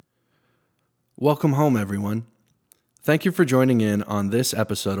Welcome home, everyone. Thank you for joining in on this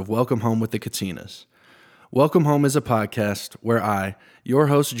episode of Welcome Home with the Katinas. Welcome Home is a podcast where I, your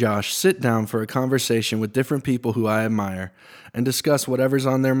host Josh, sit down for a conversation with different people who I admire and discuss whatever's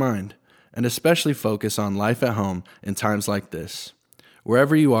on their mind, and especially focus on life at home in times like this.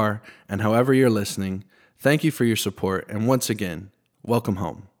 Wherever you are and however you're listening, thank you for your support, and once again, welcome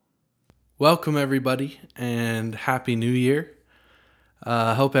home. Welcome, everybody, and Happy New Year.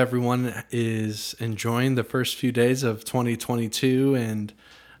 I hope everyone is enjoying the first few days of 2022 and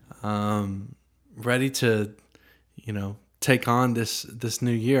ready to, take on this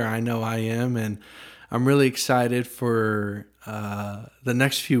new year. I know I am, and I'm really excited for the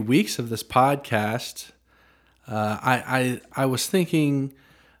next few weeks of this podcast. I was thinking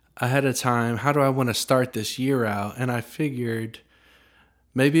ahead of time, how do I want to start this year out? And I figured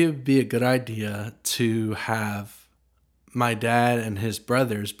maybe it would be a good idea to have my dad and his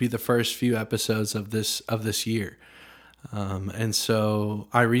brothers be the first few episodes of this year. And so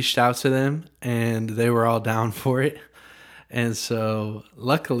I reached out to them and they were all down for it. And so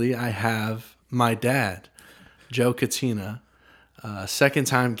luckily I have my dad, Joe Katina, second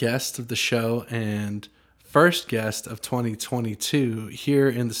time guest of the show and first guest of 2022 here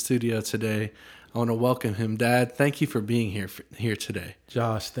in the studio today. I want to welcome him. Dad, thank you for being here today.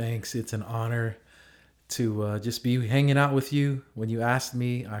 Josh, thanks. It's an honor to just be hanging out with you. When you asked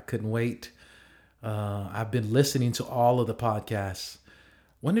me, I couldn't wait. I've been listening to all of the podcasts.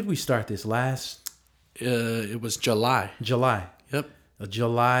 When did we start this? It was July. July. Yep.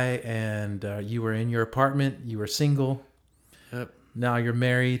 July, and you were in your apartment. You were single. Yep. Now you're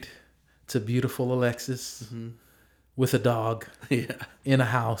married to beautiful Alexis with a dog in a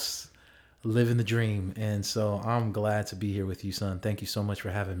house, living the dream. And so I'm glad to be here with you, son. Thank you so much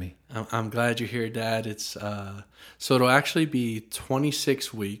for having me. I'm glad you're here, Dad. It's so it'll actually be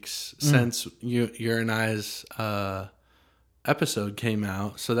 26 weeks since your and I's episode came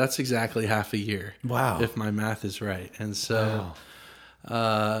out. So that's exactly half a year. Wow. If my math is right. And so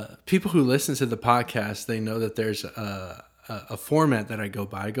people who listen to the podcast, they know that there's a format that I go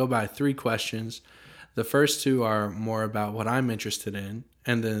by. I go by 3 questions. The first 2 are more about what I'm interested in.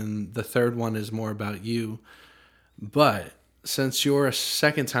 And then the third one is more about you. But since you're a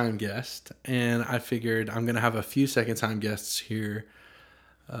second-time guest, and I figured I'm going to have a few second-time guests here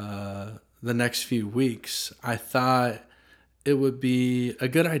the next few weeks, I thought it would be a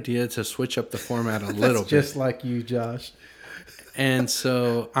good idea to switch up the format a little bit. Just like you, Josh. And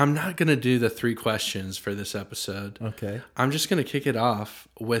so I'm not going to do the 3 questions for this episode. Okay. I'm just going to kick it off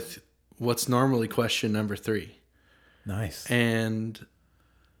with what's normally question number 3. Nice. And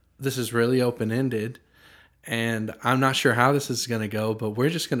this is really open-ended, and I'm not sure how this is going to go, but we're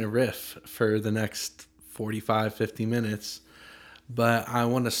just going to riff for the next 45, 50 minutes. But I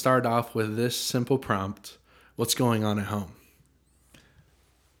want to start off with this simple prompt. What's going on at home?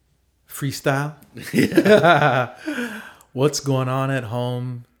 Freestyle? Yeah. What's going on at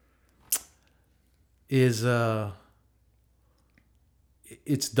home is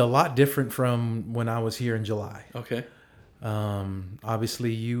it's a lot different from when I was here in July. Okay.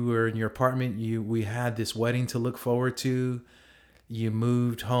 Obviously you were in your apartment. We had this wedding to look forward to. You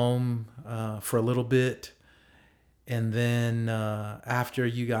moved home for a little bit. And then after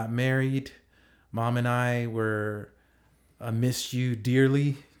you got married, Mom and I missed you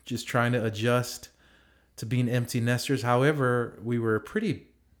dearly, just trying to adjust to being empty nesters. However, we were pretty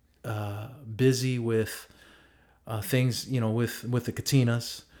busy with things, with the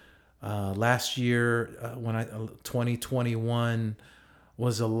Katinas. Last year, 2021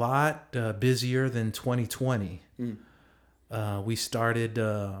 was a lot busier than 2020. We started,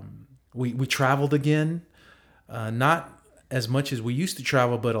 we traveled again, not as much as we used to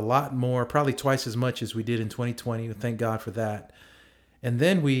travel, but a lot more, probably twice as much as we did in 2020. Thank God for that. And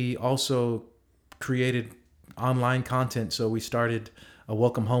then we also created online content. So we started a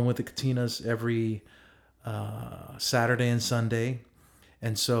Welcome Home with the Katinas every Saturday and Sunday.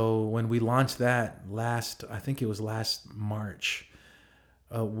 And so when we launched that I think it was last March,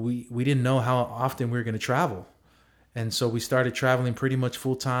 we didn't know how often we were going to travel. And so we started traveling pretty much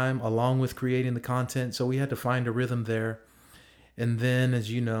full time along with creating the content. So we had to find a rhythm there. And then,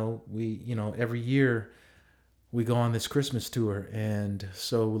 as you know, every year we go on this Christmas tour. And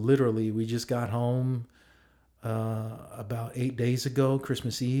so literally we just got home about 8 days ago,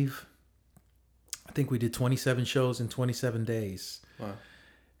 Christmas Eve. I think we did 27 shows in 27 days. Wow.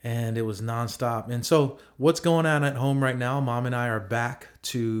 And it was nonstop. And so what's going on at home right now? Mom and I are back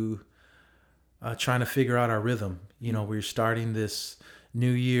to trying to figure out our rhythm. We're starting this new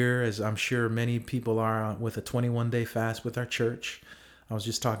year, as I'm sure many people are, with a 21-day fast with our church. I was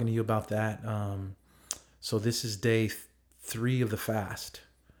just talking to you about that. So this is day 3 of the fast.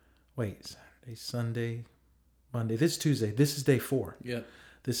 Wait, Saturday, Sunday, Monday. This is Tuesday. This is day 4. Yeah.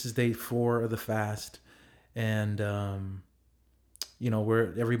 This is day 4 of the fast. And,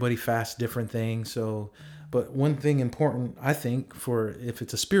 where everybody fasts different things. So, but one thing important, I think, for if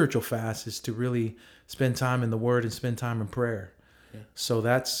it's a spiritual fast, is to really spend time in the Word and spend time in prayer. Yeah. So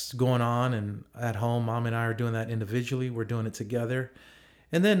that's going on. And at home, Mom and I are doing that individually. We're doing it together.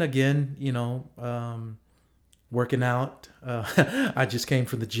 And then again, working out. I just came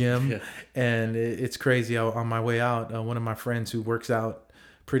from the gym, and it's crazy. On my way out, one of my friends who works out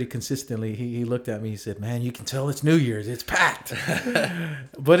pretty consistently, he looked at me. He said, "Man, you can tell it's New Year's. It's packed."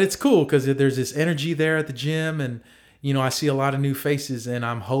 But it's cool because there's this energy there at the gym, and I see a lot of new faces, and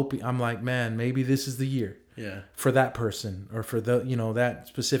I'm like, man, maybe this is the year. Yeah. For that person, or for that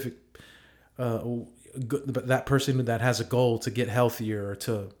specific that person that has a goal to get healthier, or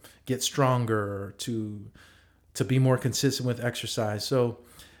to get stronger, or to be more consistent with exercise. So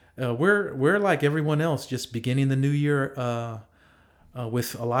we're like everyone else, just beginning the new year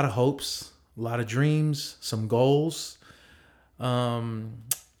with a lot of hopes, a lot of dreams, some goals. One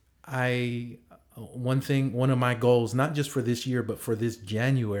of my goals, not just for this year, but for this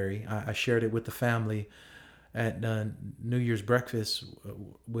January, I shared it with the family at New Year's breakfast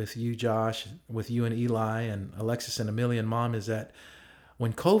with you, Josh, with you and Eli and Alexis and Amelia and Mom, is that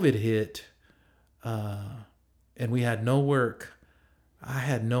when COVID hit and we had no work, I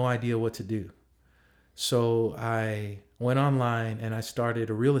had no idea what to do. So I went online and I started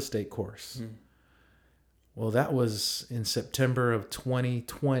a real estate course. Mm. Well, that was in September of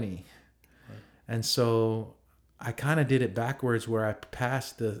 2020. Right. And so I kind of did it backwards, where I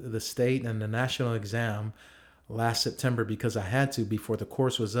passed the state and the national exam last September because I had to before the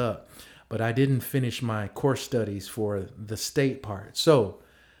course was up. But I didn't finish my course studies for the state part. So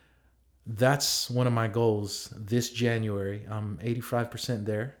that's one of my goals this January. I'm 85%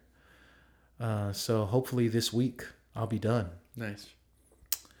 there. So hopefully this week I'll be done. Nice.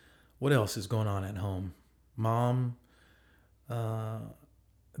 What else is going on at home? Mom,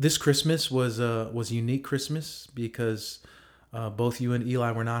 this Christmas was a unique Christmas because both you and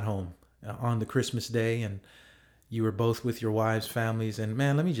Eli were not home on the Christmas day, and you were both with your wives' families. And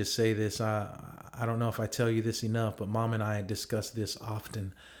man, let me just say this. I don't know if I tell you this enough, but Mom and I discuss this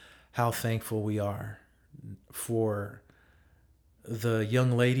often, how thankful we are for the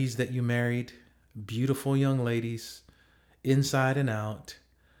young ladies that you married, beautiful young ladies, inside and out.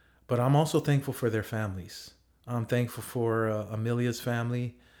 But I'm also thankful for their families. I'm thankful for Amelia's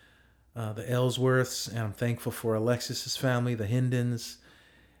family, the Ellsworths, and I'm thankful for Alexis's family, the Hindens.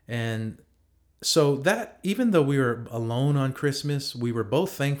 And so that, even though we were alone on Christmas, we were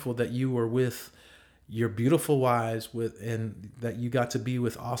both thankful that you were with your beautiful wives, and that you got to be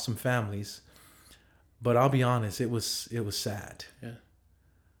with awesome families. But I'll be honest, it was sad.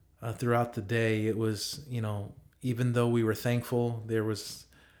 Yeah. Throughout the day, it was, even though we were thankful, there was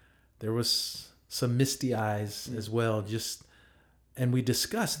some misty eyes as well. And we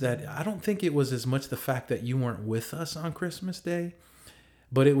discussed that I don't think it was as much the fact that you weren't with us on Christmas Day,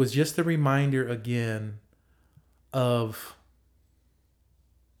 but it was just a reminder again of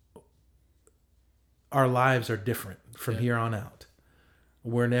our lives are different from here on out.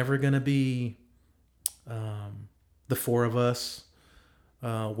 We're never going to be the four of us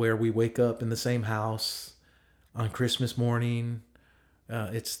where we wake up in the same house on Christmas morning.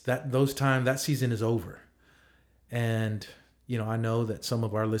 It's that season is over. And, I know that some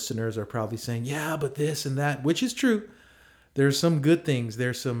of our listeners are probably saying, yeah, but this and that, which is true. There's some good things.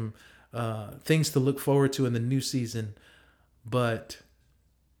 There's some things to look forward to in the new season, but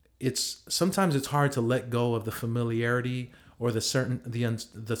sometimes it's hard to let go of the familiarity or the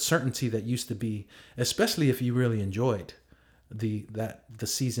certainty that used to be, especially if you really enjoyed the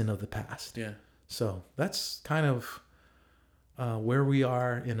season of the past. Yeah. So that's kind of where we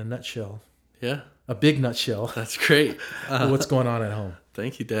are in a nutshell. Yeah. A big nutshell. That's great. What's going on at home?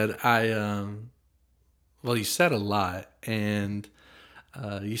 Thank you, Dad. Well, you said a lot, and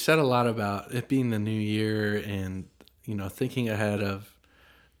you said a lot about it being the new year and, thinking ahead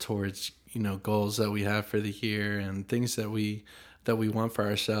towards, goals that we have for the year and things that we want for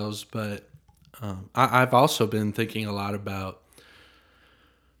ourselves. But I've also been thinking a lot about,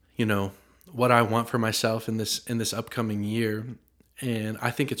 what I want for myself in this upcoming year. And I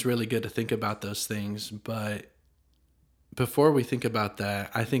think it's really good to think about those things. But before we think about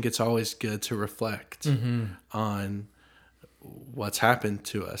that, I think it's always good to reflect on what's happened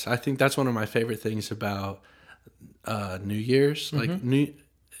to us. I think that's one of my favorite things about New Year's. Like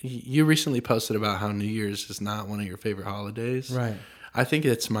you recently posted about how New Year's is not one of your favorite holidays. Right. I think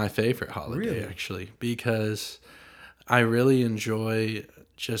it's my favorite holiday, Really? actually, because I really enjoy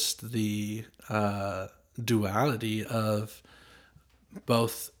just the duality of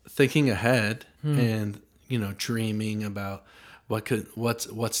both thinking ahead and dreaming about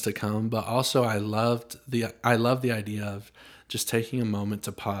what's to come, but also I love the idea of just taking a moment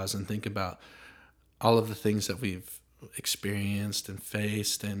to pause and think about all of the things that we've experienced and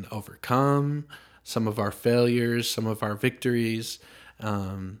faced and overcome, some of our failures, some of our victories.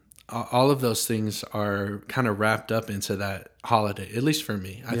 All of those things are kind of wrapped up into that holiday, at least for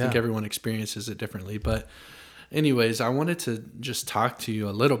me. I think Yeah. everyone experiences it differently. But anyways, I wanted to just talk to you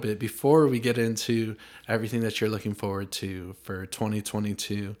a little bit before we get into everything that you're looking forward to for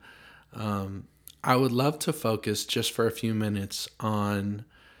 2022. I would love to focus just for a few minutes on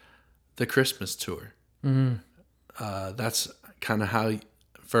the Christmas tour. That's kind of how,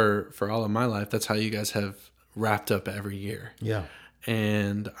 for all of my life, that's how you guys have wrapped up every year. Yeah.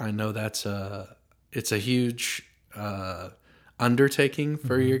 And I know it's a huge undertaking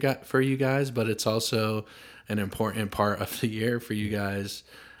for you guys, but it's also an important part of the year for you guys.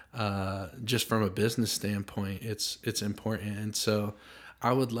 Just from a business standpoint, it's important, and so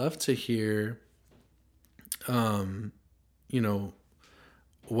I would love to hear, you know,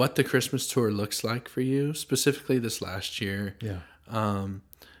 what the Christmas tour looks like for you, specifically this last year. Yeah.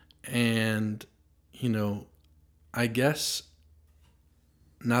 And, I guess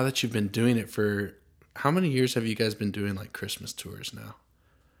now that you've been doing it for how many years have you guys been doing like Christmas tours now?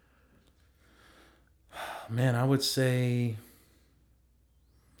 Man, I would say,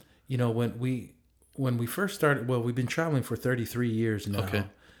 when we first started, well, we've been traveling for 33 years now. Okay.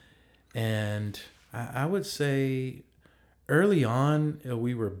 And I would say early on,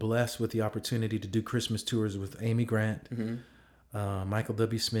 we were blessed with the opportunity to do Christmas tours with Amy Grant, Michael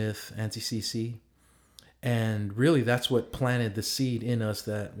W. Smith, Auntie Cece. And really, that's what planted the seed in us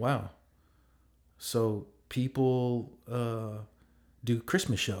that, wow, so people do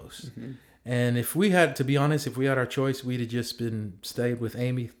Christmas shows. And if we had, to be honest, if we had our choice, we'd have just stayed with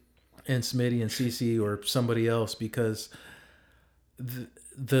Amy and Smitty and Cece or somebody else, because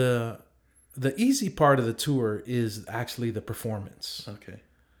the easy part of the tour is actually the performance. Okay.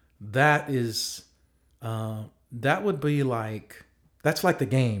 That is that would be like, that's like the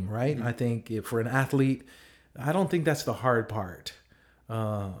game, right? I think for an athlete, I don't think that's the hard part.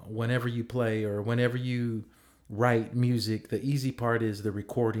 Whenever you play or whenever you write music, the easy part is the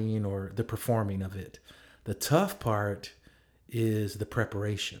recording or the performing of it. The tough part is the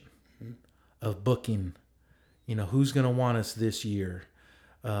preparation of booking. Who's going to want us this year?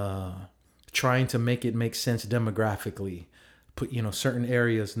 Trying to make it make sense demographically. Put certain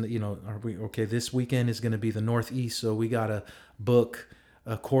areas. Are we okay? This weekend is going to be the Northeast, so we got to book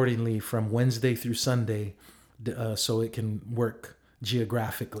accordingly from Wednesday through Sunday, so it can work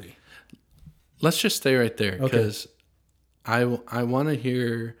geographically. Let's just stay right there, because I want to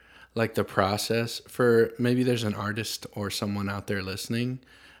hear like the process for, maybe there's an artist or someone out there listening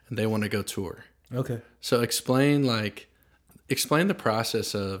and they want to go tour. Okay. So explain the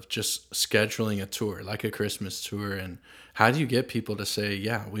process of just scheduling a tour, like a Christmas tour, and how do you get people to say,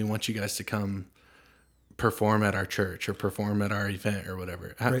 yeah, we want you guys to come perform at our church or perform at our event or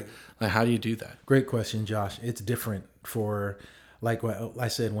whatever? How do you do that? Great question, Josh. It's different for, like what I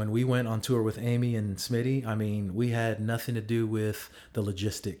said, when we went on tour with Amy and Smitty, I mean, we had nothing to do with the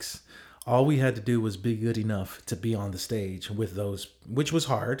logistics. All we had to do was be good enough to be on the stage with those, which was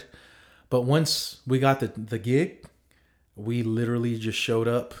hard. But once we got the gig, we literally just showed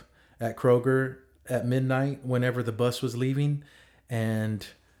up at Kroger at midnight whenever the bus was leaving, and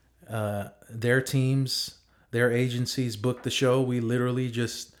their teams, their agencies booked the show. We literally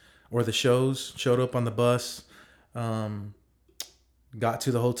the shows showed up on the bus, got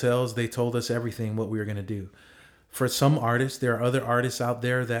to the hotels. They told us everything, what we were going to do. For some artists, there are other artists out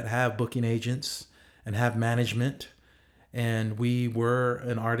there that have booking agents and have management. And we were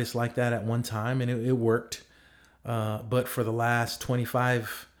an artist like that at one time, and it worked. But for the last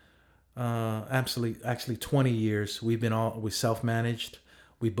 25, actually 20 years, we self-managed.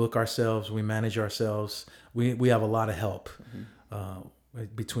 We book ourselves. We manage ourselves. We have a lot of help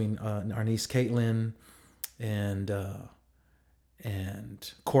between our niece Caitlin and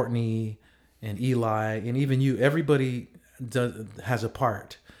Courtney and Eli and even you. Everybody has a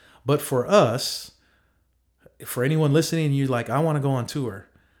part. But for us, for anyone listening, you like, I want to go on tour.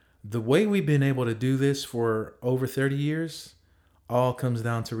 The way we've been able to do this for over 30 years all comes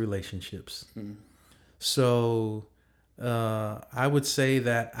down to relationships. So I would say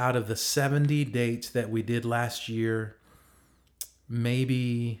that out of the 70 dates that we did last year,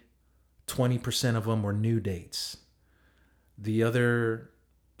 maybe 20% of them were new dates. The other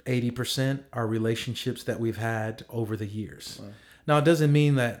 80% are relationships that we've had over the years. Wow. Now, it doesn't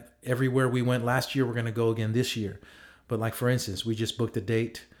mean that everywhere we went last year, we're going to go again this year. But like, for instance, we just booked a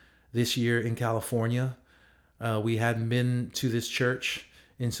date this year in California. We hadn't been to this church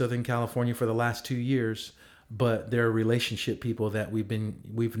in Southern California for the last 2 years, but they're relationship people that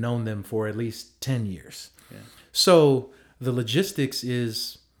we've known them for at least 10 years. Yeah. So the logistics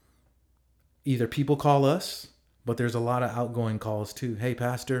is either people call us, but there's a lot of outgoing calls too. Hey,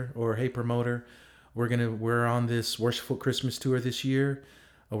 pastor, or hey, promoter, we're on this Worshipful Christmas tour this year.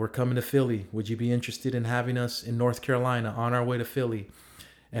 We're coming to Philly. Would you be interested in having us in North Carolina on our way to Philly?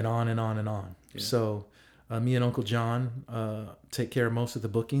 And on and on and on. Yeah. So me and Uncle John take care of most of the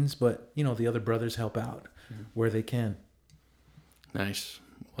bookings, but the other brothers help out where they can. Nice.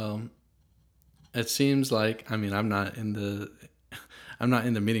 Well, it seems like, I mean, I'm not in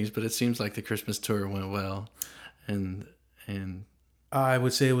the meetings, but it seems like the Christmas tour went well, and I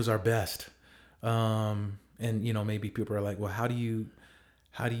would say it was our best. And maybe people are like, well, how do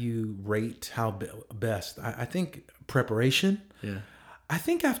you rate how best? I think preparation. Yeah. I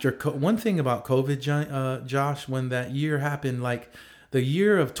think after one thing about COVID, Josh, when that year happened, like the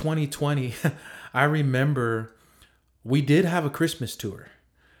year of 2020, I remember we did have a Christmas tour,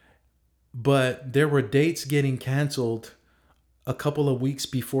 but there were dates getting canceled a couple of weeks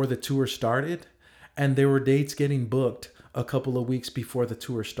before the tour started, and there were dates getting booked a couple of weeks before the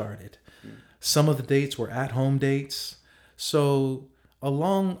tour started. Some of the dates were at-home dates. So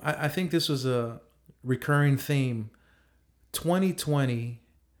I think this was a recurring theme. 2020,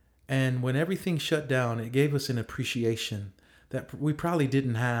 and when everything shut down, it gave us an appreciation that we probably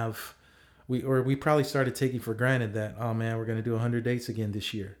didn't have. We probably started taking for granted that, oh man, we're going to do 100 dates again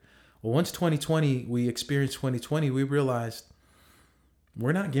this year. Well, once we experienced 2020, we realized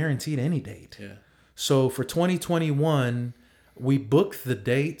we're not guaranteed any date. Yeah. So for 2021, we booked the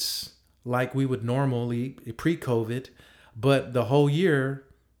dates like we would normally pre-COVID, but the whole year,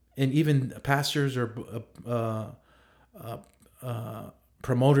 and even pastors or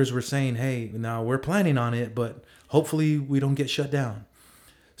promoters were saying, hey, now we're planning on it, but hopefully we don't get shut down.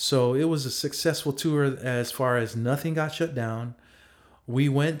 So it was a successful tour as far as nothing got shut down. We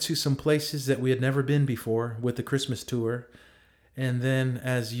went to some places that we had never been before with the Christmas tour. And then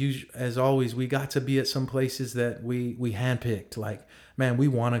as always, we got to be at some places that we handpicked. Like, man, we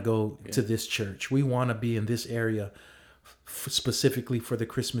want to go to this church. We want to be in this area specifically for the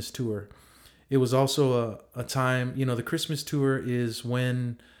Christmas tour. It was also a time, the Christmas tour is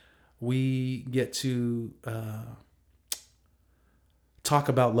when we get to talk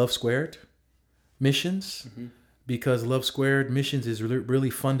about Love Squared missions, because Love Squared missions is really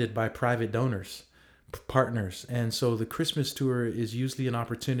funded by private donors, partners. And so the Christmas tour is usually an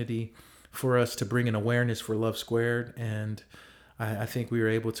opportunity for us to bring an awareness for Love Squared. And I think we were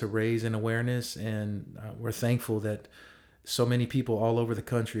able to raise an awareness, and we're thankful that so many people all over the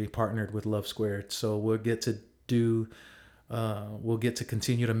country partnered with Love Squared. So we'll get to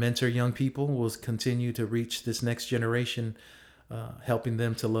continue to mentor young people. We'll continue to reach this next generation, helping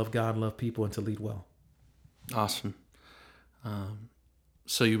them to love God, love people, and to lead well. Awesome.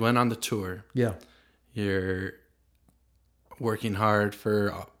 So you went on the tour. Yeah. You're working hard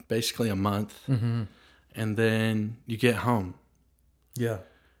for basically a month, and then you get home. Yeah.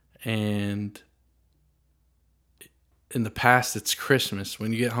 And in the past, it's Christmas.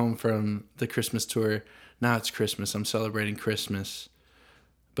 When you get home from the Christmas tour, now it's Christmas. I'm celebrating Christmas.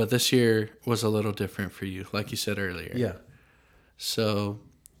 But this year was a little different for you, like you said earlier. Yeah. So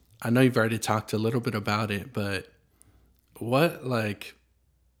I know you've already talked a little bit about it, but what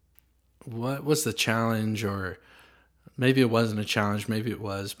was the challenge? Or maybe it wasn't a challenge, maybe it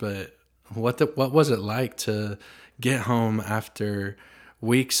was, but what was it like to get home after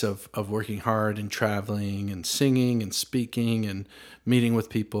weeks of working hard and traveling and singing and speaking and meeting with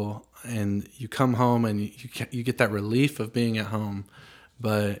people, and you come home and you get that relief of being at home,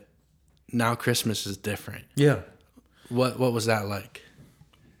 but now Christmas is different. Yeah. What was that like?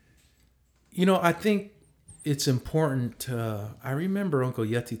 I think it's important. I remember Uncle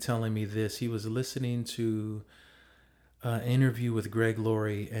Yeti telling me this. He was listening to an interview with Greg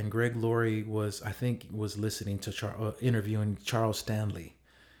Laurie, and Greg Laurie was listening to interviewing Charles Stanley.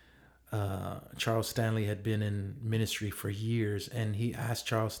 Charles Stanley had been in ministry for years, and he asked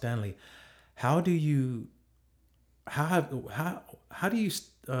Charles Stanley,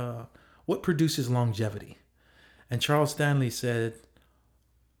 what produces longevity? And Charles Stanley said,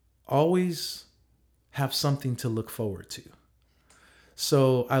 always have something to look forward to.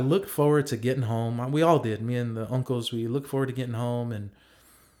 So I looked forward to getting home. We all did. Me and the uncles, we looked forward to getting home. And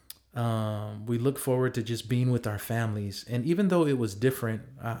We look forward to just being with our families. And even though it was different,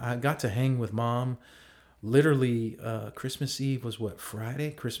 I got to hang with mom. Literally, Christmas Eve was what,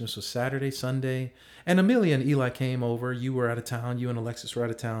 Friday? Christmas was Saturday, Sunday. And Amelia and Eli came over. You were out of town. You and Alexis were out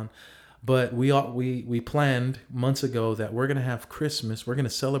of town. But we planned months ago that we're going to have Christmas. We're going to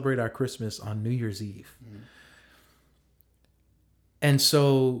celebrate our Christmas on New Year's Eve. Mm-hmm. And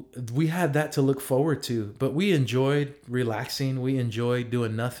so we had that to look forward to. But we enjoyed relaxing. We enjoyed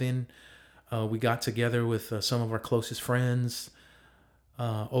doing nothing. We got together with some of our closest friends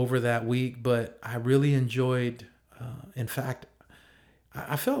over that week. But I really enjoyed, in fact,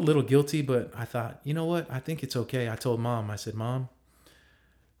 I felt a little guilty, but I thought, you know what? I think it's okay. I told Mom, I said, Mom,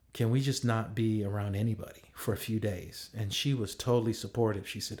 can we just not be around anybody for a few days? And she was totally supportive.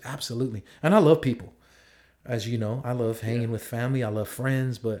 She said, absolutely. And I love people. As you know, I love hanging with family. I love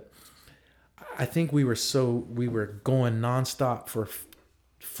friends. But I think we were going nonstop for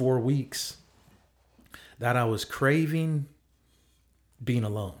 4 weeks that I was craving being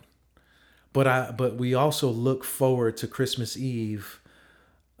alone. But we also look forward to Christmas Eve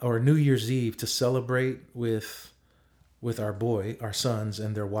or New Year's Eve to celebrate with our sons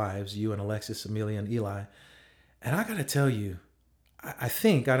and their wives, you and Alexis, Amelia, and Eli. And I got to tell you, I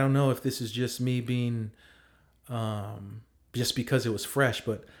don't know if this is just me being, just because it was fresh,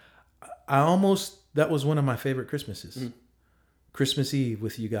 but that was one of my favorite Christmases. Mm. Christmas Eve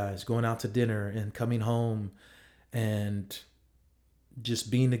with you guys, going out to dinner and coming home and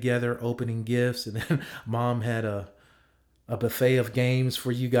just being together, opening gifts. And then Mom had a buffet of games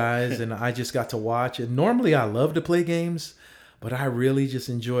for you guys, and I just got to watch. And normally I love to play games, but I really just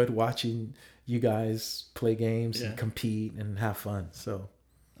enjoyed watching you guys play games and compete and have fun. So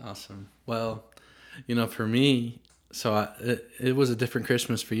awesome. Well, for me, so it was a different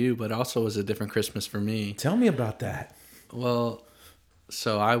Christmas for you, but also was a different Christmas for me. Tell me about that. Well,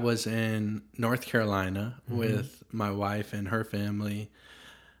 so I was in North Carolina with my wife and her family,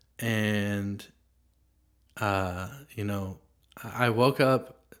 and I woke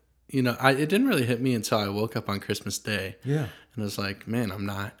up, it didn't really hit me until I woke up on Christmas Day. Yeah. And I was like, man, I'm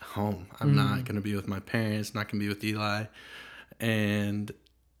not home. I'm not going to be with my parents, not going to be with Eli. And,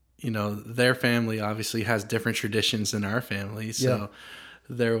 their family obviously has different traditions than our family. So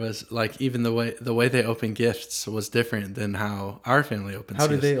there was even the way they open gifts was different than how our family opens gifts.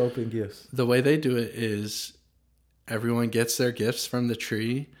 How do they open gifts? The way they do it is everyone gets their gifts from the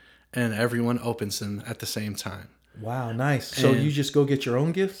tree and everyone opens them at the same time. Wow, nice. So you just go get your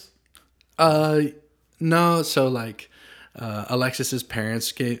own gifts? No. So Alexis's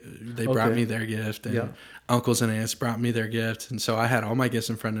parents brought me their gift, and uncles and aunts brought me their gift, and so I had all my gifts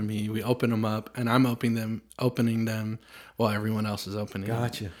in front of me. We opened them up, and I'm opening them while everyone else is opening them.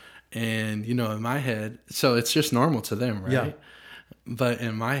 Gotcha. And in my head, so it's just normal to them, right? Yeah. But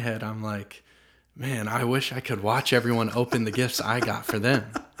in my head, I'm like, man, I wish I could watch everyone open the gifts I got for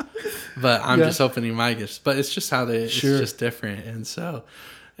them. But I'm just opening my gifts. But it's just how it's just different. And so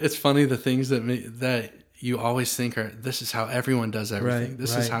it's funny, the things that you always think this is how everyone does everything.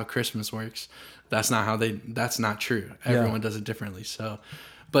 This is how Christmas works. That's not true. Everyone does it differently. So,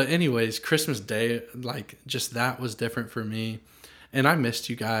 but anyways, Christmas Day, just that was different for me. And I missed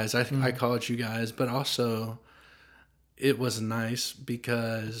you guys. I called you guys, but also it was nice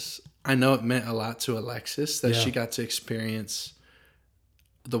because I know it meant a lot to Alexis that she got to experience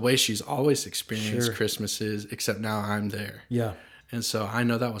the way she's always experienced Christmases, except now I'm there. Yeah. And so I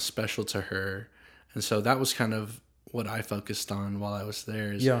know that was special to her. And so that was kind of what I focused on while I was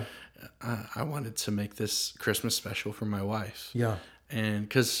there. I wanted to make this Christmas special for my wife. Yeah. And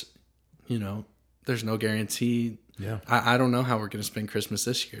because, there's no guarantee. Yeah. I don't know how we're going to spend Christmas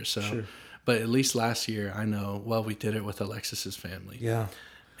this year. So, but at least last year, I know, we did it with Alexis's family. Yeah.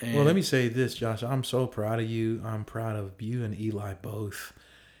 And well, let me say this, Josh. I'm so proud of you. I'm proud of you and Eli both.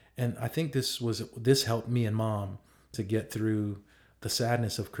 And I think this helped me and Mom to get through the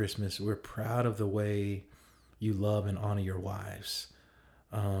sadness of Christmas. We're proud of the way you love and honor your wives.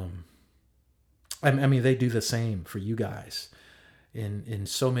 I mean, they do the same for you guys in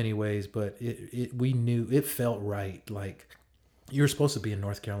so many ways, but we knew it felt right. Like, you were supposed to be in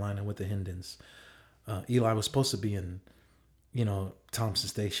North Carolina with the Hindens. Eli was supposed to be in, Thompson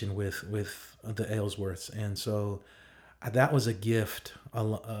Station with the Aylesworths. And so that was a gift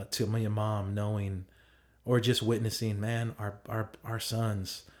to me and Mom, knowing or just witnessing, man, our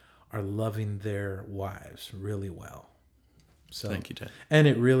sons are loving their wives really well. So thank you, Dad. And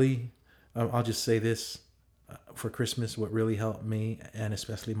it really, I'll just say this, for Christmas, what really helped me, and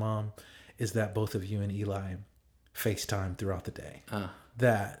especially Mom, is that both of you and Eli FaceTime throughout the day.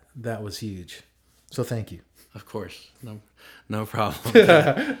 That was huge. So thank you. Of course. No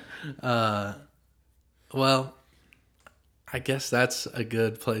problem. Well, I guess that's a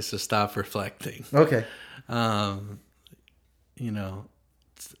good place to stop reflecting. Okay. You know,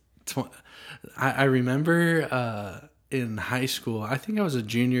 I remember in high school, I think I was a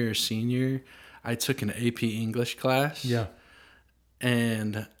junior or senior, I took an AP English class. Yeah.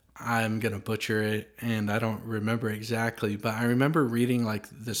 And I'm going to butcher it, and I don't remember exactly, but I remember reading like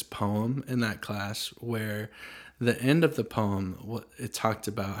this poem in that class where the end of the poem, it talked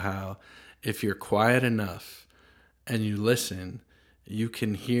about how if you're quiet enough and you listen, you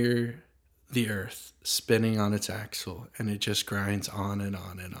can hear the earth spinning on its axle, and it just grinds on and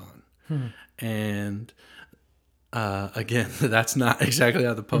on and on. And again, that's not exactly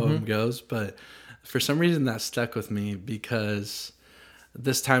how the poem goes, but for some reason that stuck with me because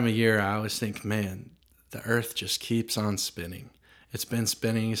this time of year I always think, man, the earth just keeps on spinning. It's been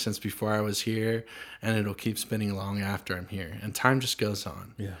spinning since before I was here, and it'll keep spinning long after I'm here. And time just goes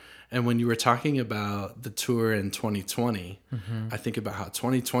on. Yeah. And when you were talking about the tour in 2020, I think about how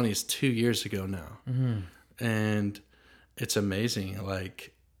 2020 is 2 years ago now. And it's amazing.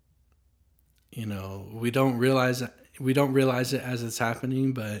 Like, you know, we don't realize it as it's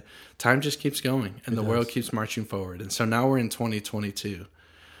happening, but time just keeps going, and the world keeps marching forward. And so now we're in 2022,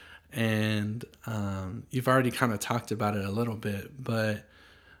 and you've already kind of talked about it a little bit, but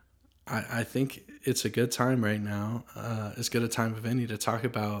I think it's a good time right now, as good a time of any, to talk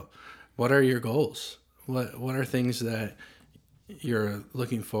about what are your goals, what are things that you're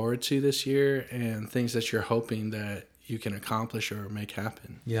looking forward to this year, and things that you're hoping that you can accomplish or make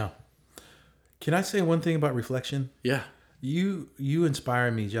happen. Yeah. Can I say one thing about reflection? Yeah. You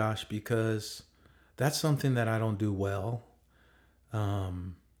inspire me, Josh, because that's something that I don't do well.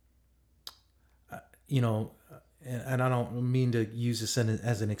 You know, and I don't mean to use this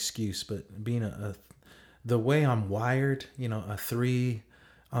as an excuse, but being the way I'm wired, you know, a 3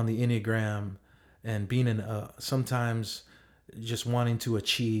 on the Enneagram, and being sometimes just wanting to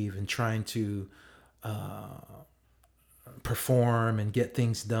achieve and trying to perform and get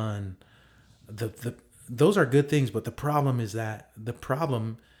things done. Those are good things, but the problem is that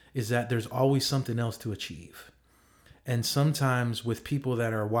there's always something else to achieve. And sometimes with people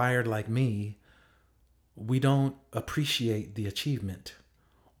that are wired like me, we don't appreciate the achievement,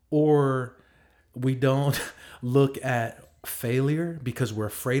 or we don't look at failure because we're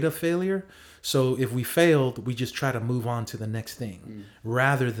afraid of failure. So if we failed, we just try to move on to the next thing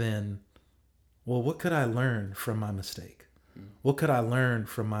rather than, well, what could I learn from my mistake? What could I learn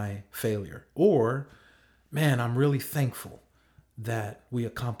from my failure? Or, man, I'm really thankful that we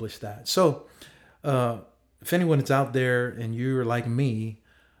accomplished that. So if anyone is out there and you're like me,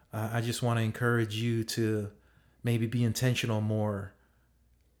 I just want to encourage you to maybe be intentional more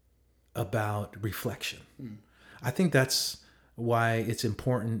about reflection. I think that's why it's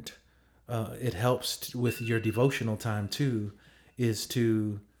important. It helps with your devotional time too, is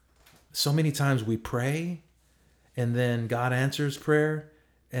to, so many times we pray and then God answers prayer,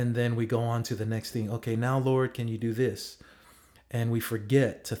 and then we go on to the next thing. Okay, now Lord, can you do this? And we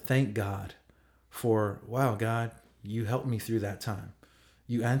forget to thank God for, wow, God, you helped me through that time.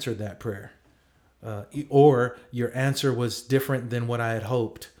 You answered that prayer. Or your answer was different than what I had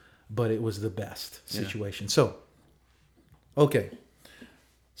hoped, but it was the best situation. So, okay.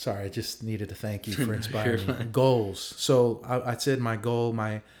 Sorry, I just needed to thank you for inspiring me. Goals. So I said my goal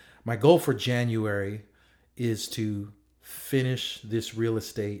for January is to finish this real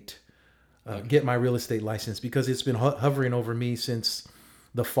estate, get my real estate license, because it's been hovering over me since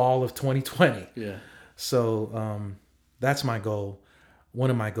the fall of 2020. Yeah. So that's my goal. One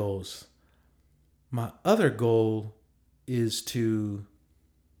of my goals. My other goal is to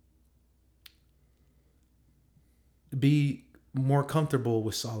be more comfortable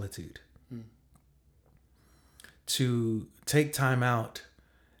with solitude. To take time out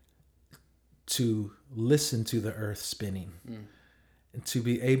to listen to the earth spinning, and to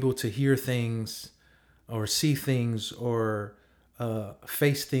be able to hear things or see things or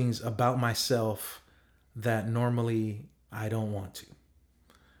face things about myself that normally I don't want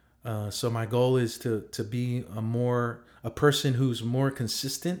to. So my goal is to be a person who's more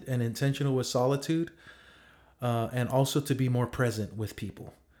consistent and intentional with solitude, and also to be more present with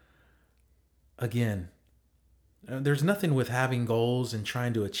people. Again, there's nothing with having goals and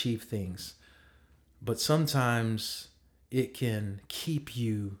trying to achieve things, but sometimes it can keep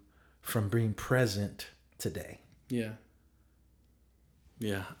you from being present today. Yeah.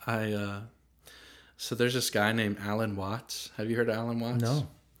 Yeah. So there's this guy named Alan Watts. Have you heard of Alan Watts?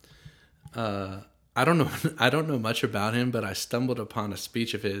 No. I don't know. I don't know much about him, but I stumbled upon a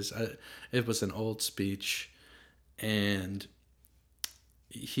speech of his. It was an old speech, and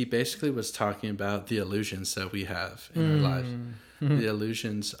he basically was talking about the illusions that we have in our lives, the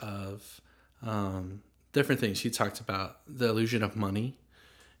illusions of different things. He talked about the illusion of money.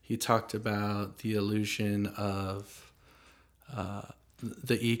 He talked about the illusion of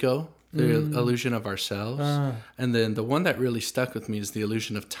the ego, the illusion of ourselves, and then the one that really stuck with me is the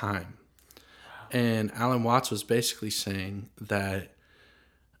illusion of time. And Alan Watts was basically saying that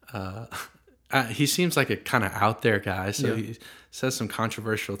he seems like a kind of out there guy, so he says some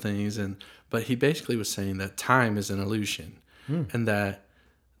controversial things, but he basically was saying that time is an illusion, and that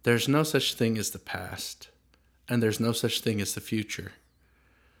there's no such thing as the past, and there's no such thing as the future.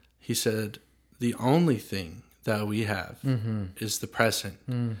 He said the only thing that we have is the present.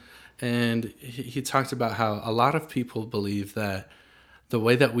 And he talked about how a lot of people believe that the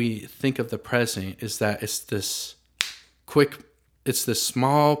way that we think of the present is that it's this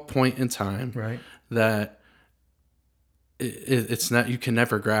small point in time, Right. that it's not, you can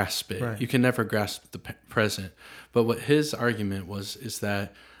never grasp it. Right. You can never grasp the present. But what his argument is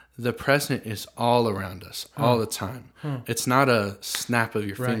that the present is all around us all the time. It's not a snap of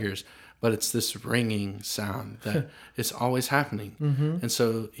your fingers, but it's this ringing sound that it's always happening. And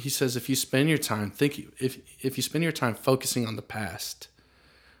so he says, if you spend your time if you spend your time focusing on the past,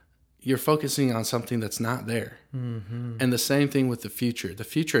 you're focusing on something that's not there. And the same thing with the future. The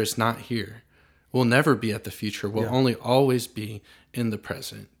future is not here. We'll never be at the future. We'll only always be in the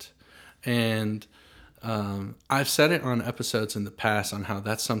present. And I've said it on episodes in the past on how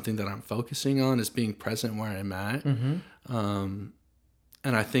that's something that I'm focusing on, is being present where I'm at.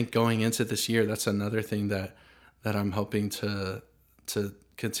 And I think going into this year, that's another thing that I'm hoping to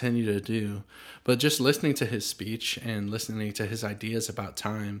continue to do. But just listening to his speech and listening to his ideas about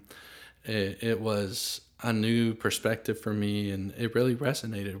time, it was a new perspective for me, and it really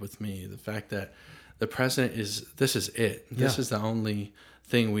resonated with me. The fact that the present this is it. This is the only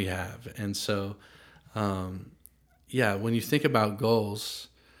thing we have. And so, when you think about goals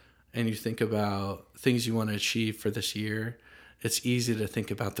and you think about things you want to achieve for this year, it's easy to think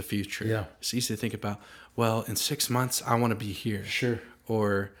about the future. Yeah. It's easy to think about, well, in 6 months, I want to be here. Sure.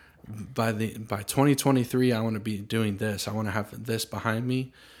 Or by 2023, I want to be doing this. I want to have this behind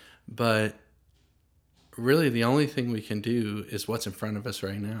me. But really, the only thing we can do is what's in front of us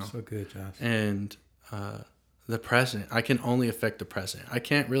right now. So good, Josh. And the present, I can only affect the present. I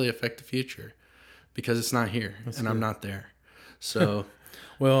can't really affect the future because it's not here. That's and good. I'm not there. So...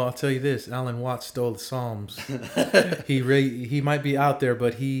 Well, I'll tell you this: Alan Watts stole the Psalms. He might be out there,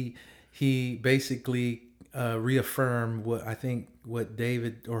 but he basically reaffirmed what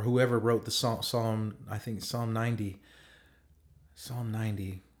David or whoever wrote the Psalm 90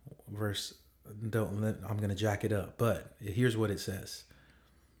 verse. I'm going to jack it up, but here's what it says: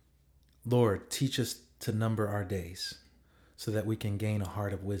 Lord, teach us to number our days, so that we can gain a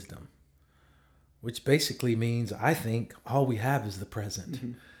heart of wisdom. Which basically means, I think, all we have is the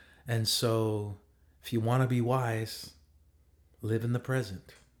present. And so if you want to be wise, live in the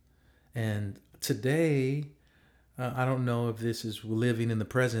present. And today, I don't know if this is living in the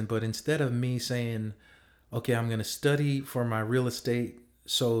present, but instead of me saying, okay, I'm going to study for my real estate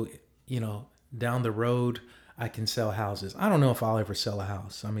so, down the road, I can sell houses. I don't know if I'll ever sell a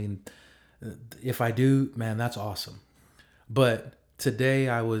house. I mean, if I do, man, that's awesome. But today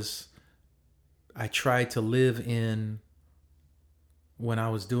I tried to live in, when I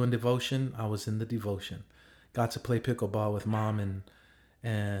was doing devotion, I was in the devotion. Got to play pickleball with Mom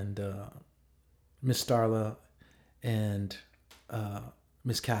and Miss Starla and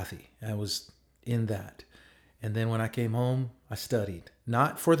Miss Kathy. I was in that. And then when I came home, I studied.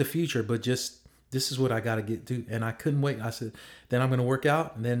 Not for the future, but just, this is what I got to get to. And I couldn't wait. I said, then I'm going to work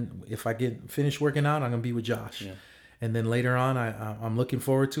out. And then if I get finished working out, I'm going to be with Josh. Yeah. And then later on, I'm looking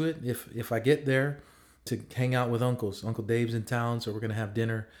forward to it. If I get there, to hang out with uncles. Uncle Dave's in town, so we're going to have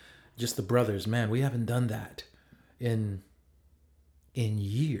dinner. Just the brothers. Man, we haven't done that in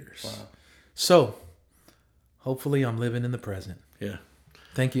years. Wow. So, hopefully I'm living in the present. Yeah.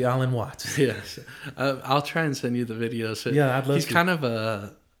 Thank you, Alan Watts. Yes. I'll try and send you the video. So yeah, I'd love to. He's kind of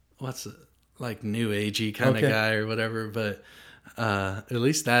a, new agey kind of guy or whatever, but at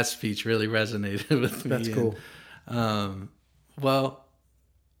least that speech really resonated with me. That's cool. Well,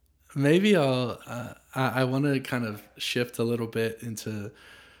 maybe I want to kind of shift a little bit into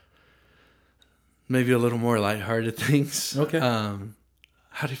maybe a little more lighthearted things. Okay.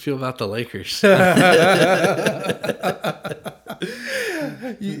 How do you feel about the Lakers?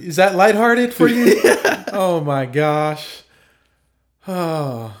 Is that lighthearted for you? Yeah. Oh my gosh.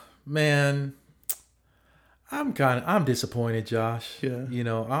 Oh man. I'm disappointed, Josh. Yeah.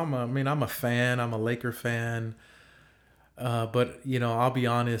 I'm a fan. I'm a Laker fan. But I'll be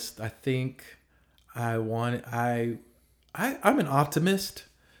honest. I think I'm an optimist,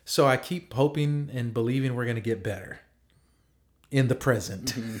 so I keep hoping and believing we're gonna get better in the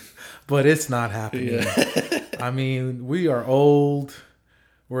present. But it's not happening. Yeah. I mean, we are old.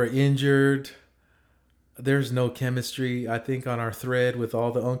 We're injured. There's no chemistry. I think on our thread with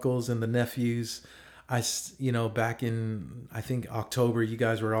all the uncles and the nephews, back in, I think October, you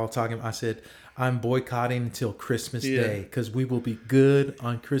guys were all talking. I said, I'm boycotting until Christmas Day because we will be good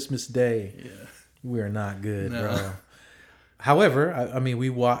on Christmas Day. Yeah. We're not good, No. bro. However, I mean,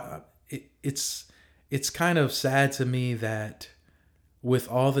 it's kind of sad to me that with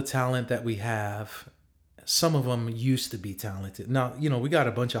all the talent that we have, some of them used to be talented. Now, we got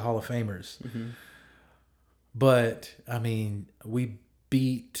a bunch of Hall of Famers. Mm-hmm. But, I mean, who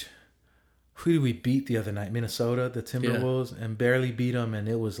did we beat the other night? Minnesota, the Timberwolves, and barely beat them. And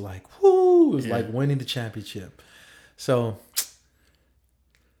it was like, whoo, it was like winning the championship. So,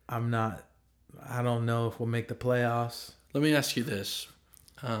 I don't know if we'll make the playoffs. Let me ask you this.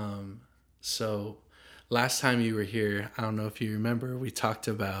 So last time you were here, I don't know if you remember, we talked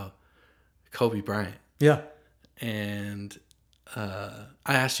about Kobe Bryant. Yeah. And I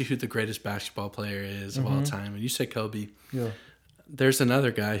asked you who the greatest basketball player is of all time, and you said Kobe. Yeah. There's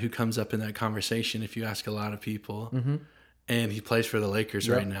another guy who comes up in that conversation if you ask a lot of people, and he plays for the Lakers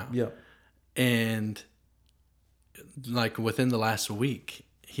right now. Yeah. And like within the last week,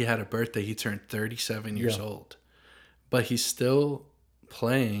 he had a birthday. He turned 37 years old, but he's still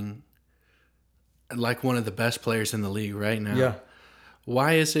playing like one of the best players in the league right now. Yeah.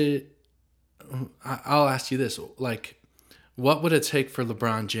 Why is it? I'll ask you this: like, what would it take for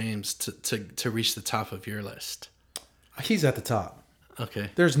LeBron James to reach the top of your list? He's at the top.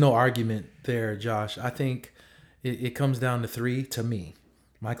 Okay. There's no argument there, Josh. I think it comes down to three to me: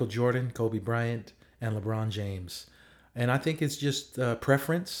 Michael Jordan, Kobe Bryant, and LeBron James. And I think it's just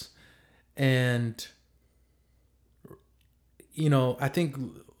preference. And, I think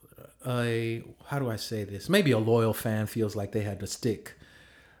how do I say this? Maybe a loyal fan feels like they had to stick.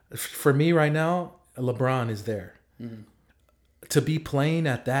 For me right now, LeBron is there. Mm-hmm. To be playing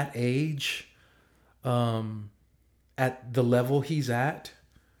at that age, at the level he's at,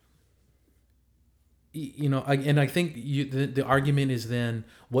 and I think the argument is then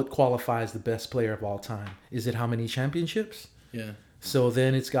what qualifies the best player of all time? Is it how many championships? Yeah. So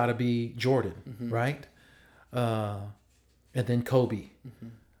then it's got to be Jordan, right? And then Kobe,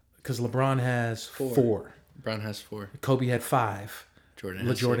 because LeBron has four. LeBron has 4. Kobe had 5.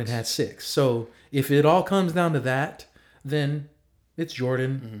 Jordan had 6. So if it all comes down to that, then it's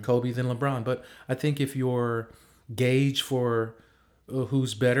Jordan, Kobe, then LeBron. But I think if your gauge for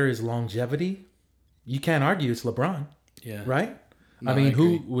who's better is longevity, you can't argue it's LeBron. Yeah. Right? No, I mean,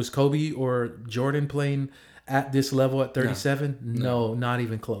 who was Kobe or Jordan playing at this level at 37? No, not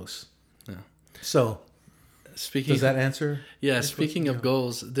even close. No. So, does that answer? Yeah. Speaking of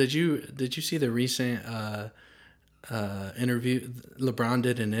goals, did you see the recent interview? LeBron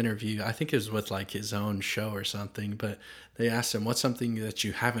did an interview. I think it was with like his own show or something. But they asked him, "What's something that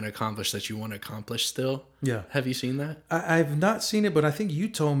you haven't accomplished that you want to accomplish still?" Yeah. Have you seen that? I've not seen it, but I think you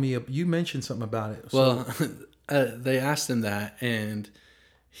told me you mentioned something about it. So. Well, they asked him that, and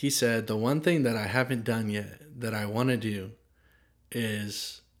he said the one thing that I haven't done yet that I want to do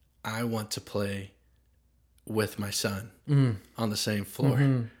is I want to play with my son on the same floor.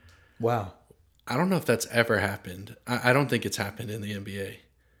 Mm-hmm. Wow. I don't know if that's ever happened. I don't think it's happened in the NBA.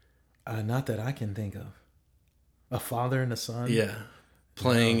 Not that I can think of. A father and a son. Yeah,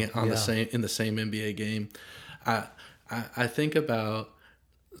 playing in the same NBA game. I think about,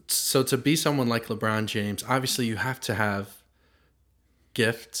 so to be someone like LeBron James, obviously you have to have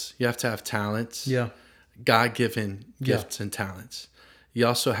gifts. You have to have talents. Yeah. God-given gifts and talents. You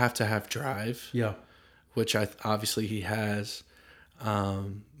also have to have drive. Yeah. Which obviously he has.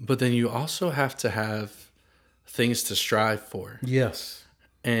 But then you also have to have things to strive for. Yes.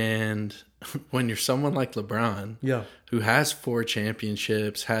 And when you're someone like LeBron, who has 4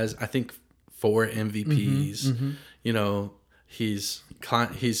 championships, has I think 4 MVPs, he's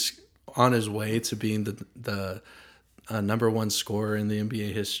on his way to being the number 1 scorer in the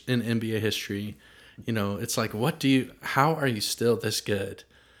NBA history. It's like, how are you still this good?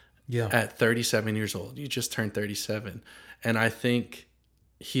 Yeah. At 37 years old, you just turned 37. And I think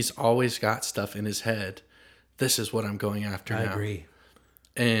he's always got stuff in his head. This is what I'm going after now. I agree.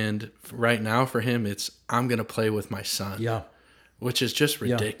 And right now for him, it's, I'm going to play with my son. Yeah. Which is just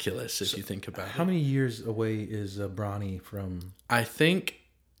ridiculous if you think about it. How many years away is Bronny from? I think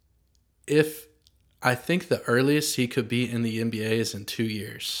I think the earliest he could be in the NBA is in 2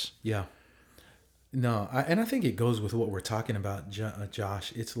 years. Yeah. No, and I think it goes with what we're talking about,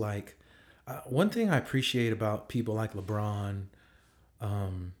 Josh. It's like one thing I appreciate about people like LeBron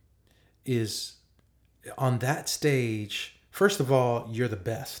is on that stage, first of all, you're the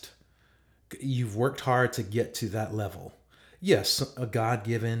best. You've worked hard to get to that level. Yes, a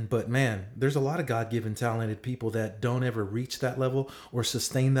God-given, but man, there's a lot of God-given talented people that don't ever reach that level or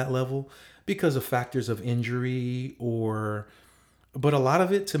sustain that level because of factors of injury but a lot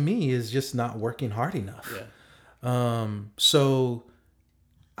of it to me is just not working hard enough. Yeah. So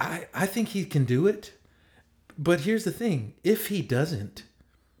I think he can do it. But here's the thing. If he doesn't,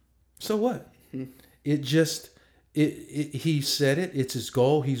 so what? It just he said it. It's his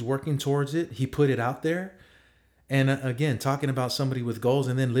goal. He's working towards it. He put it out there. And again, talking about somebody with goals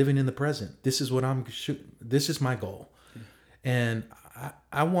and then living in the present. This is what this is my goal. And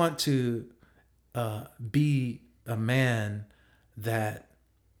I want to be a man that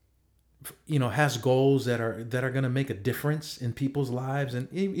has goals that are going to make a difference in people's lives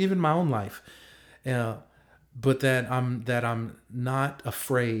and even my own life. But that I'm not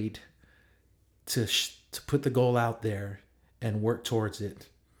afraid to put the goal out there and work towards it.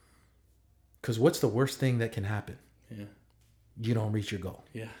 Because what's the worst thing that can happen? Yeah. You don't reach your goal.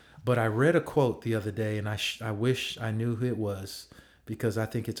 Yeah. But I read a quote the other day, and I wish I knew who it was because I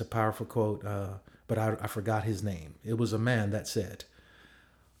think it's a powerful quote, but I forgot his name. It was a man that said,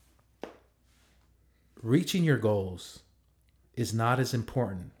 reaching your goals is not as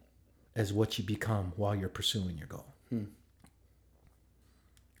important as what you become while you're pursuing your goal.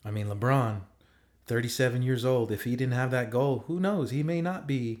 I mean, LeBron, 37 years old, if he didn't have that goal, who knows? He may not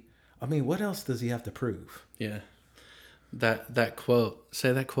be. I mean, what else does he have to prove? Yeah. That quote,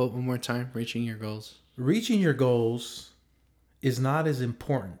 say that quote one more time, reaching your goals. Reaching your goals is not as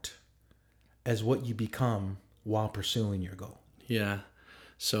important as what you become while pursuing your goal. Yeah.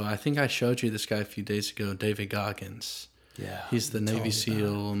 So I think I showed you this guy a few days ago, David Goggins. Yeah. He's the Navy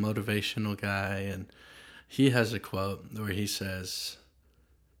SEAL motivational guy. And he has a quote where he says,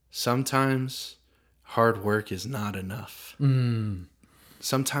 sometimes hard work is not enough.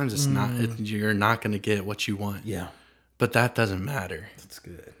 Sometimes it's not. You're not going to get what you want. Yeah. But that doesn't matter. That's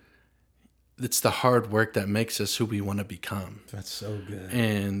good. It's the hard work that makes us who we want to become. That's so good.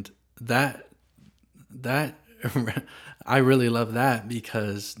 And that I really love that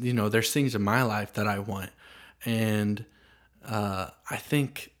because, there's things in my life that I want. And I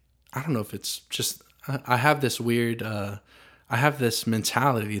think, I don't know if it's just, I have this weird, I have this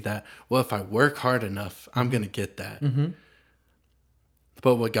mentality that, well, if I work hard enough, I'm going to get that. Mm-hmm.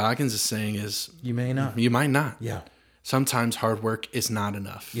 But what Goggins is saying is, you may not. You might not. Yeah. Sometimes hard work is not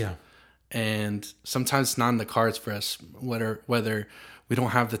enough. Yeah. And sometimes it's not in the cards for us, whether we don't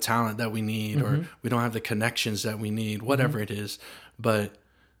have the talent that we need or we don't have the connections that we need, whatever it is. But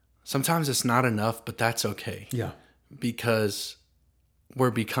sometimes it's not enough, but that's okay. Yeah. Because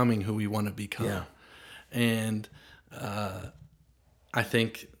we're becoming who we want to become. Yeah. And I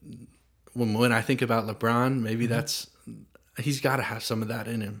think when I think about LeBron, maybe he's got to have some of that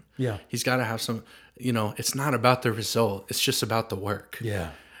in him. Yeah. He's got to have some, it's not about the result. It's just about the work.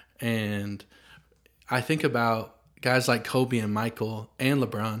 Yeah. And I think about guys like Kobe and Michael and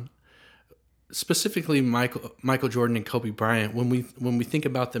LeBron, specifically Michael Jordan and Kobe Bryant. When we think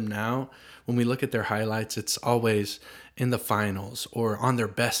about them now, when we look at their highlights, it's always in the finals or on their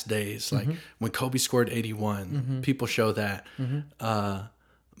best days. Like when Kobe scored 81, people show that.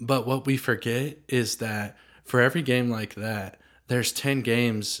 But what we forget is that for every game like that, there's 10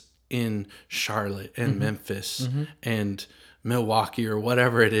 games in Charlotte and Memphis and Milwaukee or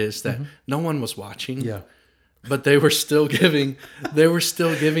whatever it is that no one was watching. Yeah. But they were still giving their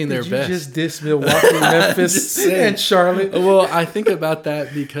best. Did you just diss Milwaukee, Memphis, and Charlotte? Well, I think about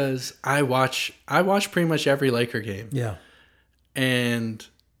that because I watch pretty much every Laker game. Yeah. And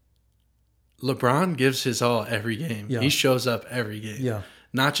LeBron gives his all every game. Yeah. He shows up every game. Yeah.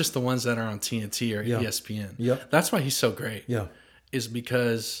 Not just the ones that are on TNT or ESPN. Yep. That's why he's so great. Yeah. Is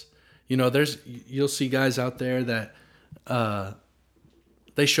because, you'll see guys out there that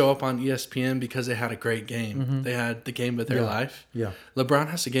they show up on ESPN because they had a great game. They had the game of their life. Yeah. LeBron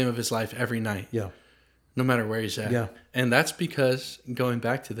has the game of his life every night. Yeah. No matter where he's at. Yeah. And that's because, going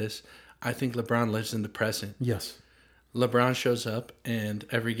back to this, I think LeBron lives in the present. Yes. LeBron shows up and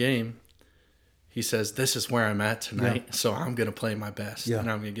every game he says, this is where I'm at tonight, so I'm going to play my best and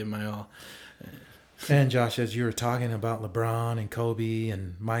I'm going to give my all. And Josh, as you were talking about LeBron and Kobe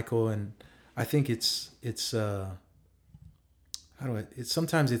and Michael, and I think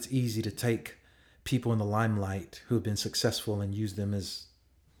sometimes it's easy to take people in the limelight who have been successful and use them as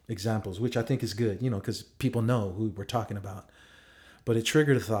examples, which I think is good, because people know who we're talking about. But it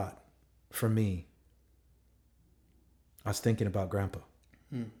triggered a thought for me. I was thinking about Grandpa,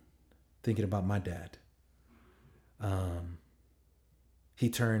 thinking about my dad. He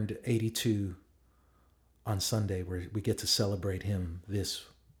turned 82 on Sunday, where we get to celebrate him this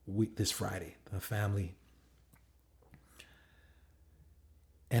week, this Friday, the family.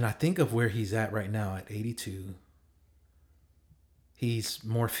 And I think of where he's at right now at 82. He's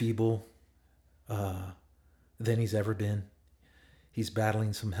more feeble than he's ever been. He's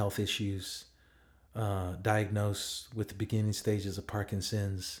battling some health issues, diagnosed with the beginning stages of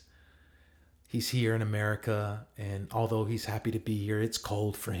Parkinson's. He's here in America, and although he's happy to be here, it's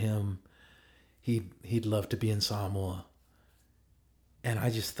cold for him. He'd love to be in Samoa. And I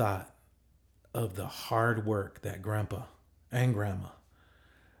just thought of the hard work that Grandpa and Grandma,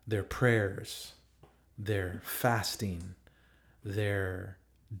 their prayers, their fasting, their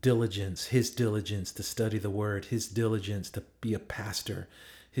diligence, his diligence to study the word, his diligence to be a pastor,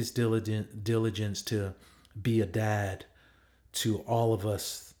 his diligence to be a dad to all of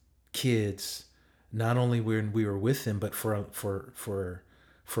us kids, not only when we were with him, but for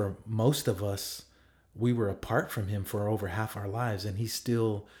most of us, we were apart from him for over half our lives, and he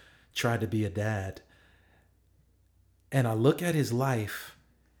still tried to be a dad. And I look at his life,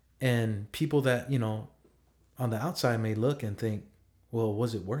 and people that, on the outside may look and think, well,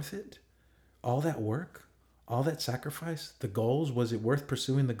 was it worth it? All that work, all that sacrifice, the goals, was it worth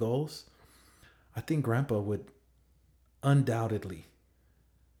pursuing the goals? I think Grandpa would undoubtedly,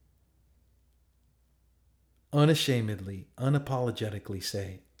 unashamedly, unapologetically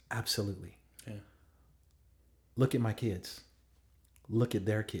say, absolutely. Yeah. Look at my kids. Look at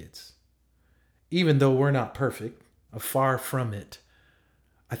their kids. Even though we're not perfect, far from it,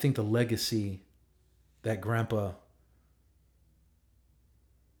 I think the legacy that Grandpa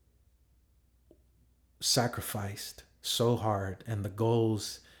sacrificed so hard, and the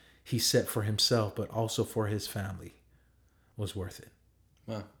goals he set for himself, but also for his family, was worth it.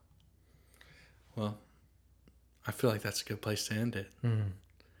 Wow. Well, I feel like that's a good place to end it.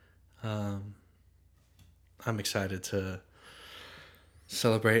 I'm excited to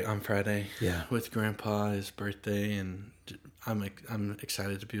celebrate on Friday with Grandpa, his birthday, and I'm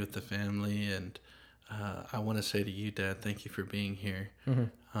excited to be with the family. And I want to say to you, Dad, thank you for being here.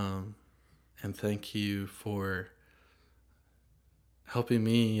 And thank you for helping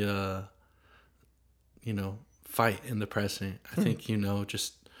me, fight in the present. I think,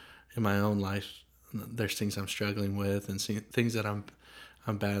 just in my own life, there's things I'm struggling with and things that I'm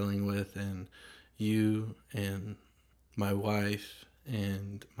battling with. And you and my wife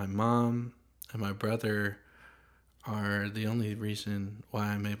and my mom and my brother are the only reason why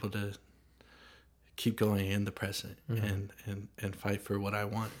I'm able to keep going in the present and fight for what I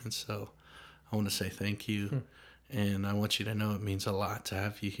want. And so I want to say thank you. And I want you to know it means a lot to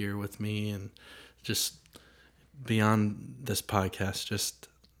have you here with me, and just beyond this podcast, just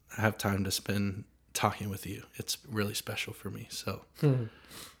have time to spend talking with you. It's really special for me. So,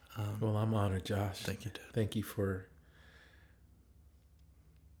 well, I'm honored, Josh. Thank you, Dad.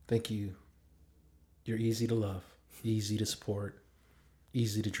 Thank you. You're easy to love, easy to support,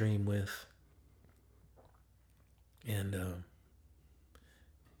 easy to dream with. And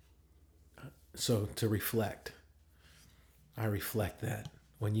so to reflect, I reflect that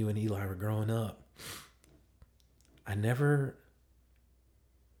when you and Eli were growing up, I'm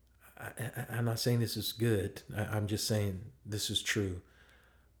not saying this is good. I'm just saying this is true.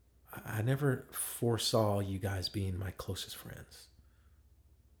 I never foresaw you guys being my closest friends.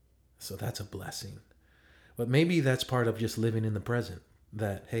 So that's a blessing. But maybe that's part of just living in the present.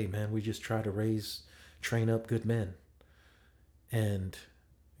 That, hey, man, we just try to train up good men. And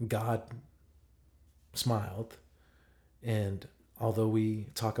God smiled. And although we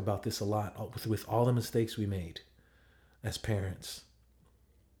talk about this a lot, with all the mistakes we made as parents,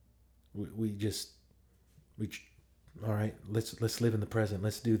 we all right, let's live in the present.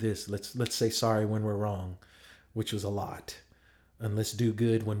 Let's do this. Let's say sorry when we're wrong, which was a lot, and let's do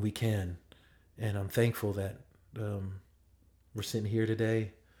good when we can. And I'm thankful that we're sitting here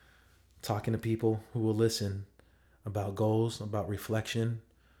today talking to people who will listen about goals, about reflection,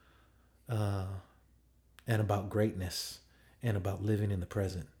 and about greatness, and about living in the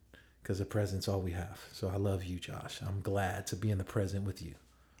present, because the present's all we have. So I love you, Josh. I'm glad to be in the present with you.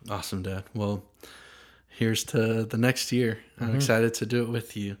 Awesome, Dad. Well, here's to the next year. I'm excited to do it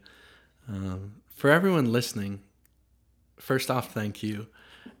with you. For everyone listening, first off, thank you.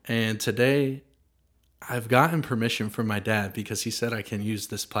 And today, I've gotten permission from my dad, because he said I can use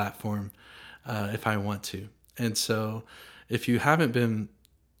this platform if I want to. And so if you haven't been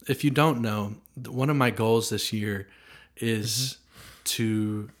if you don't know, one of my goals this year is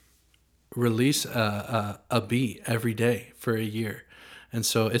to release a beat every day for a year. And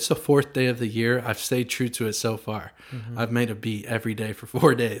so it's the 4th day of the year. I've stayed true to it so far. I've made a beat every day for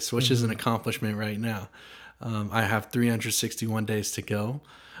 4 days, which is an accomplishment right now. I have 361 days to go.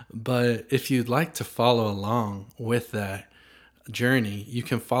 But if you'd like to follow along with that journey, you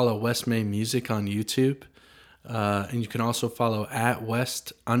can follow West Main Music on YouTube. And you can also follow at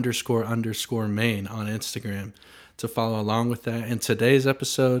West__Main on Instagram to follow along with that. In today's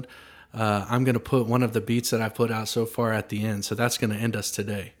episode, I'm going to put one of the beats that I put out so far at the end. So that's going to end us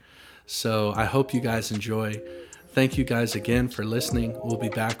today. So I hope you guys enjoy. Thank you guys again for listening. We'll be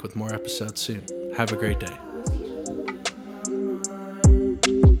back with more episodes soon. Have a great day.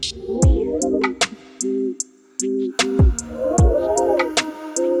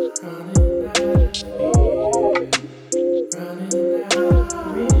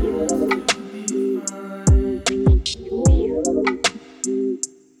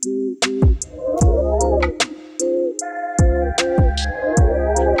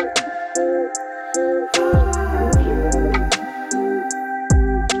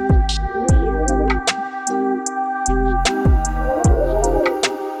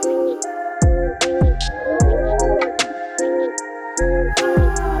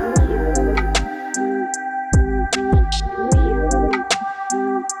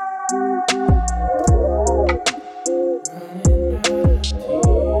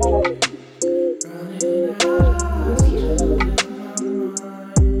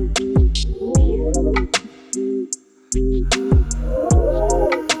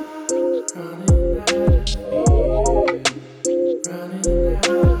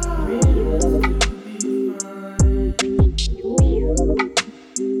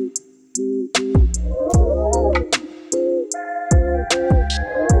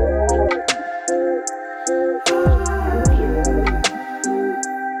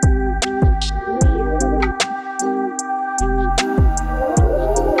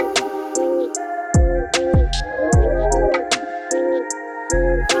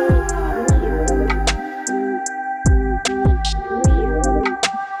 Bye.